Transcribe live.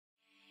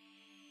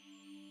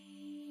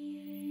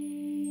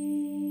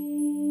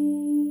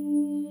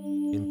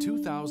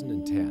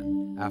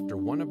2010, after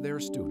one of their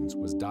students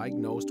was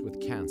diagnosed with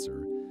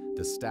cancer,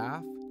 the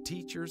staff,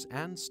 teachers,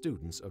 and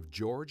students of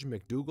George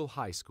McDougall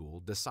High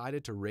School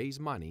decided to raise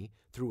money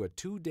through a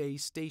 2-day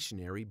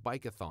stationary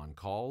bike-a-thon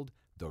called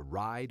the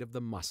Ride of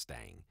the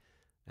Mustang.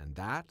 And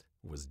that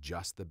was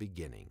just the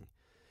beginning.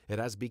 It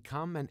has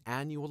become an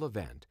annual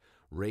event,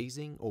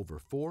 raising over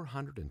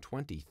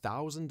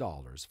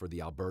 $420,000 for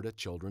the Alberta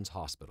Children's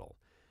Hospital.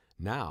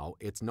 Now,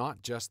 it's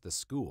not just the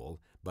school,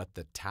 but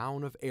the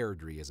town of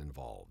Airdrie is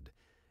involved.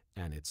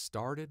 And it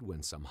started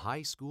when some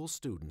high school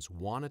students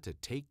wanted to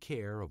take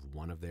care of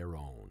one of their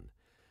own.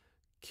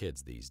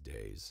 Kids these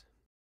days.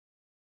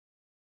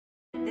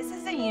 This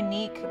is a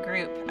unique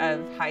group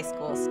of high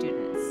school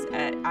students.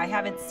 I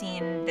haven't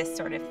seen this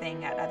sort of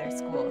thing at other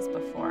schools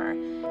before.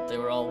 They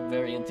were all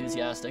very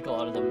enthusiastic. A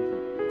lot of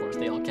them, of course,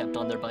 they all kept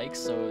on their bikes,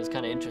 so it was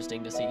kind of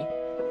interesting to see.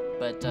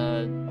 But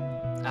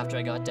after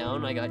I got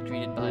down, I got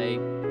greeted by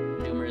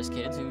numerous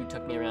kids who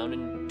took me around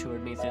and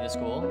toured me through the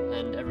school,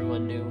 and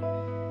everyone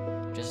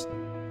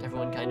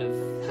kind of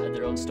had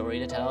their own story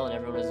to tell, and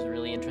everyone was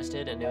really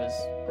interested, and it was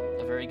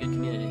a very good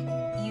community.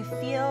 You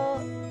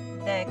feel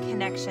the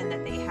connection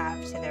that they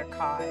have to their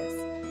cause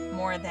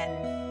more than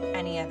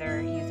any other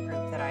youth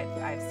group that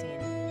I've seen.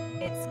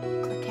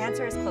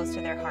 Cancer is close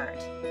to their heart.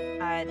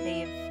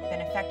 They've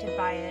been affected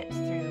by it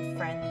through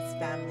friends,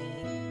 family,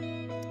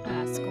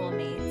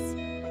 schoolmates.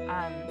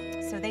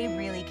 So they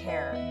really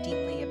care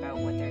deeply about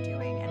what they're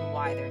doing and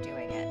why they're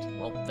doing it.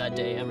 Well, that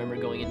day I remember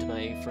going into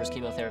my first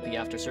chemotherapy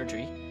after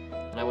surgery,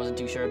 and I wasn't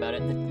too sure about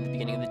it in the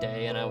beginning of the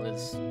day, and I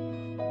was,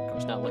 of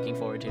course, not looking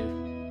forward to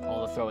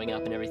all the throwing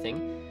up and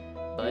everything.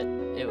 But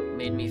it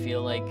made me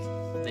feel like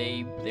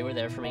they were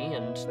there for me,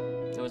 and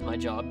it was my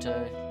job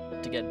to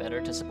get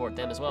better, to support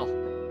them as well.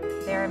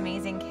 They're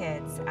amazing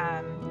kids.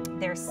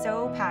 They're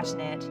so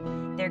passionate.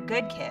 They're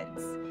good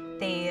kids.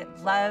 They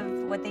love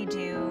what they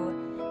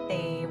do.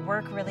 They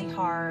work really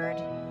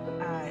hard.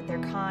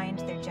 They're kind,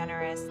 they're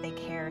generous, they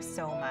care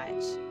so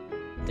much.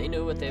 They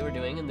knew what they were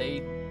doing, and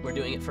they were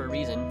doing it for a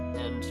reason,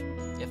 and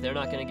if they're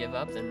not going to give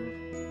up,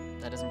 then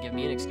that doesn't give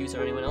me an excuse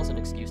or anyone else an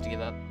excuse to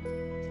give up.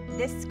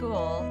 This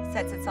school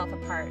sets itself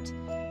apart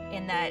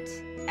in that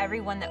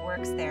everyone that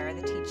works there,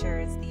 the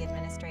teachers, the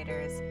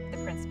administrators, the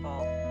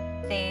principal,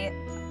 they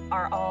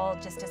are all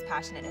just as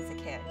passionate as the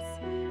kids.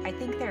 I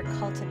think they're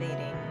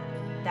cultivating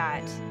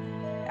that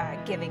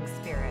giving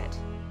spirit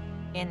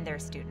in their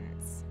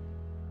students.